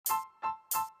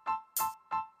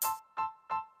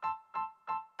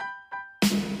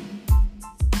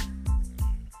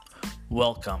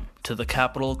Welcome to the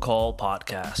Capital Call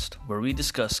podcast, where we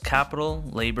discuss capital,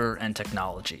 labor, and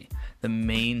technology, the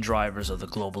main drivers of the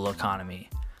global economy.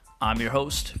 I'm your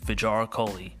host, Vijar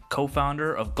Kohli,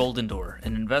 co-founder of Golden Door,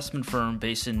 an investment firm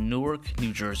based in Newark,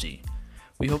 New Jersey.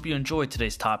 We hope you enjoyed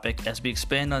today's topic as we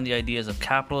expand on the ideas of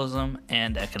capitalism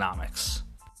and economics.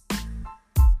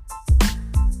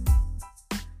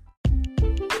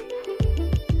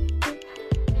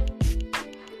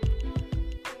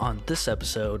 On this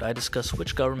episode, I discuss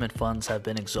which government funds have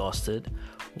been exhausted,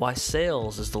 why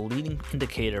sales is the leading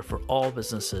indicator for all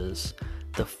businesses,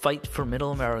 the fight for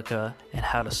middle America, and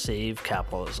how to save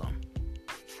capitalism.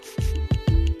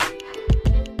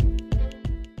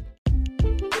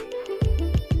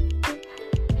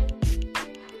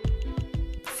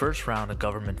 The first round of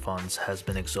government funds has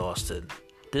been exhausted.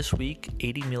 This week,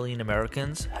 80 million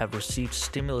Americans have received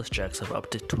stimulus checks of up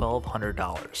to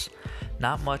 $1,200.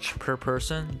 Not much per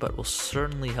person, but will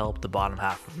certainly help the bottom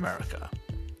half of America.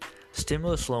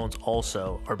 Stimulus loans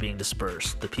also are being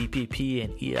dispersed. The PPP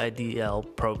and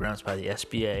EIDL programs by the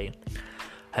SBA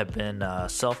have been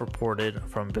self-reported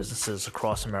from businesses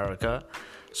across America.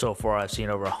 So far, I've seen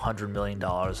over $100 million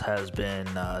has been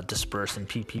dispersed in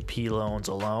PPP loans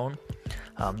alone.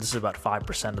 This is about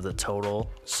 5% of the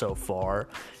total so far,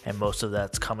 and most of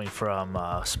that's coming from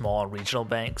small regional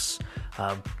banks.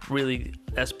 Really,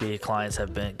 SBA clients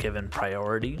have been given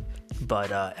priority,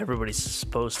 but everybody's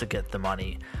supposed to get the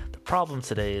money. The problem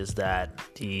today is that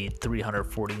the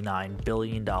 $349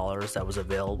 billion that was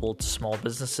available to small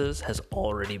businesses has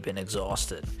already been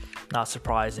exhausted. Not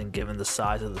surprising given the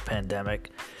size of the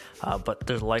pandemic, but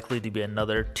there's likely to be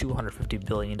another $250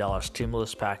 billion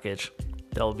stimulus package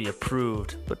that will be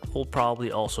approved, but will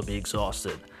probably also be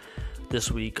exhausted.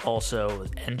 This week also,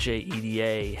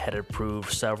 NJEDA had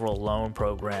approved several loan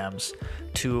programs,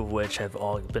 two of which have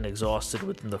all been exhausted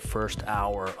within the first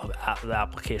hour of the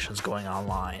applications going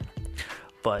online.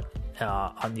 But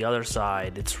on the other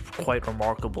side, it's quite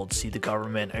remarkable to see the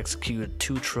government execute a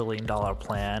 $2 trillion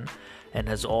plan and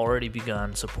has already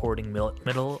begun supporting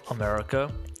middle America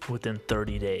within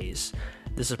 30 days.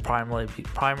 This is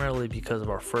primarily because of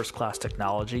our first-class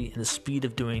technology and the speed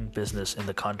of doing business in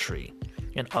the country.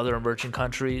 In other emerging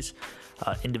countries,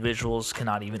 individuals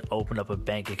cannot even open up a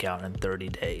bank account in 30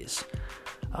 days.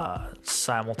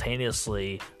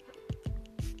 Simultaneously,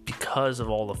 because of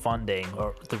all the funding,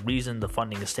 or the reason the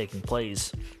funding is taking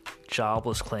place,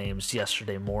 jobless claims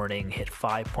yesterday morning hit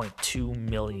 5.2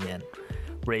 million,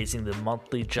 raising the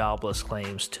monthly jobless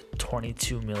claims to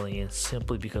 22 million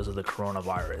simply because of the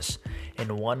coronavirus.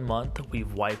 In 1 month,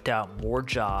 we've wiped out more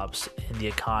jobs in the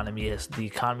economy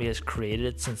has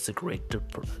created since the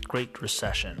Great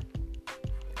Recession.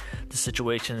 The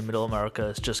situation in Middle America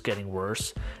is just getting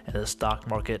worse, and the stock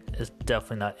market is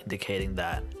definitely not indicating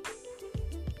that.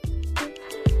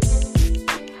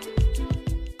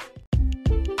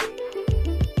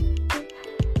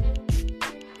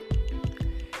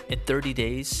 In 30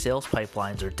 days, sales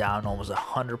pipelines are down almost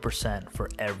 100% for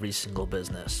every single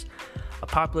business. A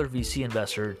popular VC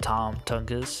investor, Tom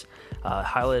Tungus,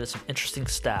 highlighted some interesting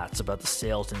stats about the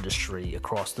sales industry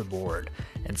across the board,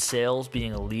 and sales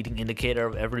being a leading indicator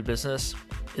of every business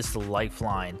is the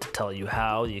lifeline to tell you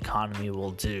how the economy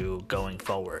will do going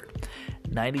forward.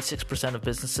 96% of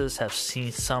businesses have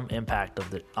seen some impact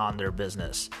on their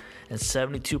business, and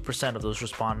 72% of those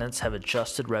respondents have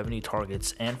adjusted revenue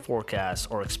targets and forecasts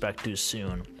or expect to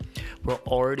soon. We're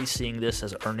already seeing this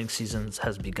as earnings season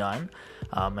has begun,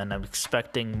 and I'm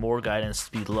expecting more guidance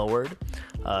to be lowered,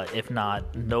 if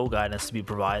not no guidance to be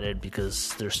provided,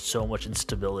 because there's so much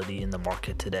instability in the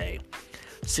market today.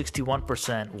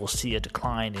 61% will see a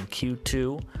decline in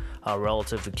Q2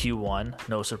 relative to Q1,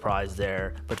 no surprise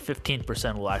there, but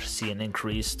 15% will actually see an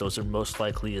increase. Those are most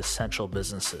likely essential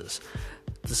businesses.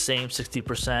 The same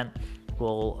 60%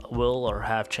 will or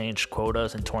have changed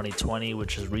quotas in 2020,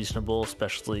 which is reasonable,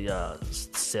 especially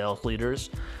sales leaders,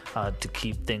 to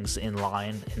keep things in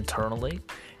line internally.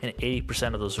 And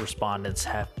 80% of those respondents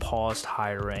have paused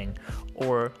hiring,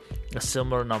 or a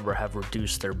similar number have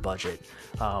reduced their budget.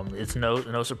 It's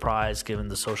no surprise, given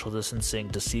the social distancing,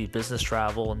 to see business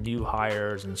travel, new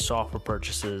hires, and software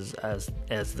purchases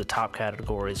as the top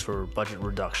categories for budget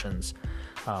reductions,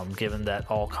 given that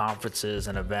all conferences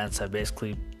and events have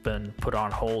basically been put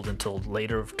on hold until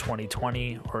later of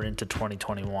 2020 or into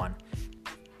 2021.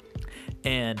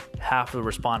 And half of the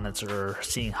respondents are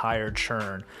seeing higher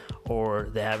churn, or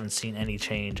they haven't seen any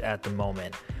change at the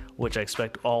moment, which I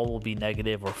expect all will be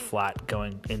negative or flat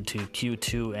going into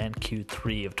Q2 and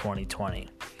Q3 of 2020.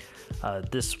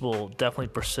 This will definitely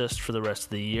persist for the rest of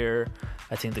the year.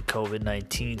 I think the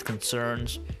COVID-19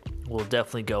 concerns will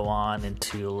definitely go on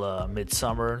until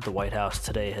midsummer. The White House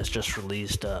today has just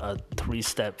released a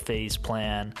 3-step phase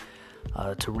plan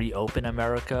to reopen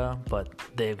America, but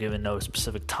they've given no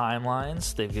specific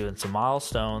timelines. They've given some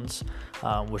milestones,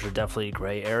 which are definitely a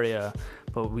gray area,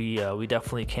 but we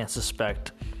definitely can't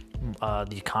suspect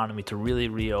the economy to really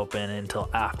reopen until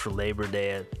after Labor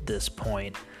Day at this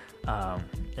point.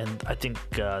 And I think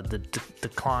the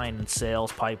decline in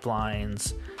sales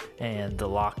pipelines and the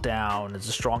lockdown is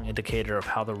a strong indicator of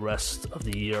how the rest of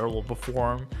the year will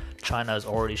perform. China has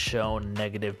already shown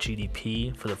negative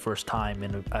GDP for the first time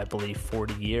in, I believe,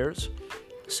 40 years.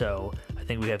 So I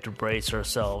think we have to brace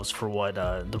ourselves for what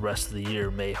the rest of the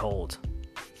year may hold.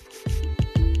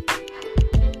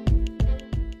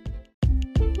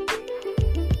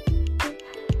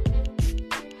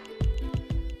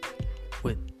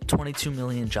 With 22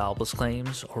 million jobless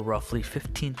claims, or roughly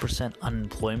 15%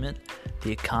 unemployment,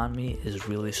 the economy is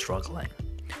really struggling.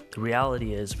 The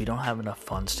reality is we don't have enough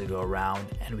funds to go around,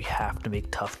 and we have to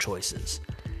make tough choices.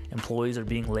 Employees are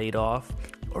being laid off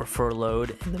or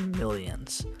furloughed in the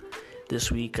millions.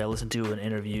 This week, I listened to an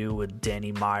interview with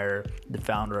Danny Meyer, the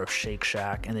founder of Shake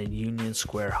Shack and the Union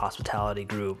Square Hospitality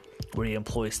Group, where he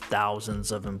employs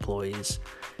thousands of employees,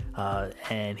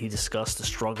 and he discussed the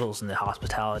struggles in the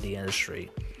hospitality industry.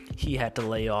 He had to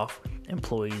lay off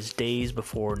employees days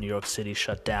before New York City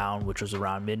shut down, which was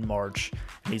around mid-March,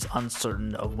 and he's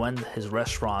uncertain of when his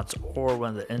restaurants or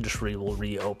when the industry will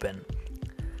reopen.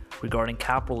 Regarding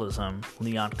capitalism,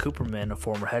 Leon Cooperman, a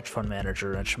former hedge fund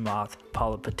manager, and Chamath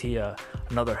Palihapitiya,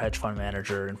 another hedge fund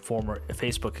manager and former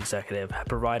Facebook executive, have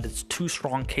provided 2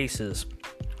 strong cases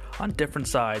on different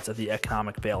sides of the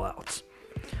economic bailouts.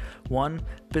 One,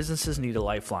 businesses need a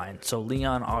lifeline, so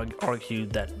Leon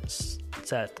argued that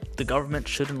the government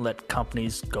shouldn't let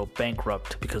companies go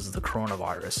bankrupt because of the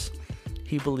coronavirus.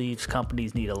 He believes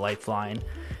companies need a lifeline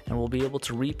and will be able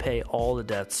to repay all the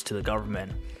debts to the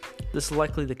government. This is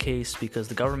likely the case because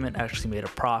the government actually made a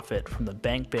profit from the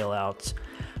bank bailouts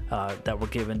that were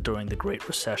given during the Great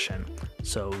Recession.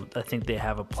 So I think they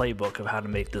have a playbook of how to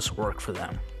make this work for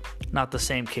them. Not the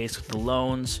same case with the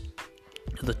loans,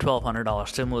 the $1,200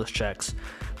 stimulus checks,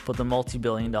 but the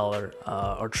multi-billion-dollar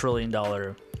or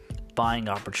trillion-dollar buying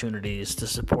opportunities to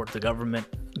support the government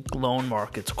loan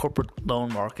markets, corporate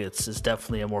loan markets, is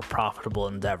definitely a more profitable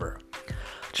endeavor.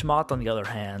 Chamath, on the other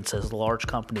hand, says large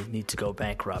companies need to go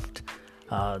bankrupt.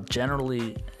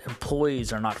 Generally,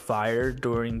 employees are not fired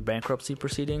during bankruptcy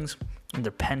proceedings, and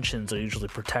their pensions are usually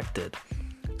protected.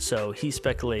 So he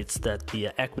speculates that the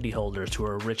equity holders, who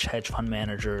are rich hedge fund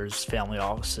managers, family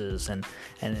offices, and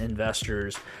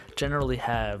investors, generally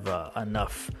have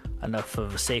enough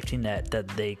of a safety net that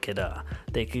they could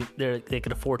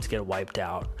afford to get wiped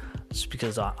out. Just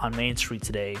because on Main Street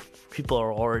today, people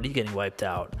are already getting wiped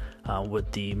out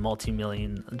with the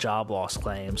multi-million job loss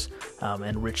claims,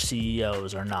 and rich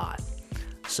CEOs are not.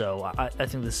 So I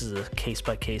think this is a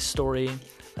case-by-case story.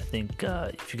 I think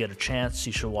if you get a chance,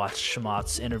 you should watch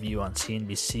Chamath's interview on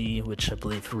CNBC, which I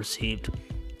believe received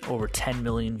over 10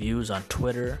 million views on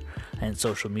Twitter and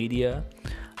social media.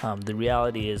 The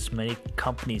reality is many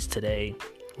companies today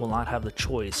will not have the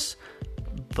choice,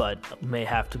 but may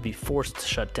have to be forced to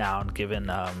shut down given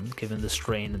the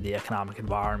strain in the economic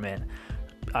environment.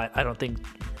 I don't think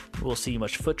we'll see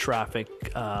much foot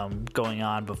traffic going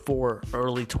on before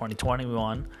early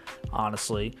 2021,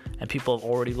 honestly, and people have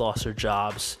already lost their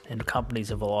jobs, and companies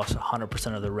have lost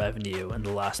 100% of their revenue in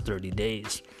the last 30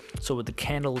 days. So with the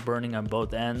candle burning on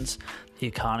both ends, the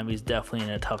economy is definitely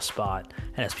in a tough spot,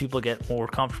 and as people get more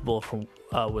comfortable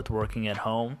with working at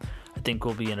home, I think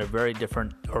we'll be in a very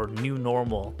different or new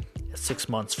normal 6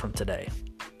 months from today.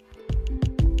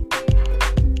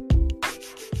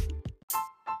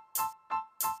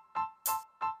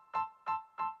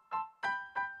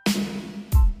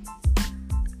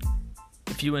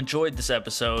 If you enjoyed this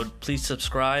episode, please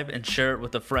subscribe and share it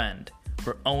with a friend.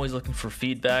 We're always looking for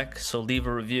feedback, so leave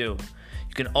a review.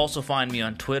 You can also find me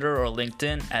on Twitter or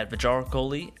LinkedIn at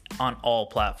Vijarkoli on all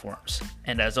platforms.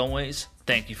 And as always,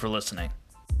 thank you for listening.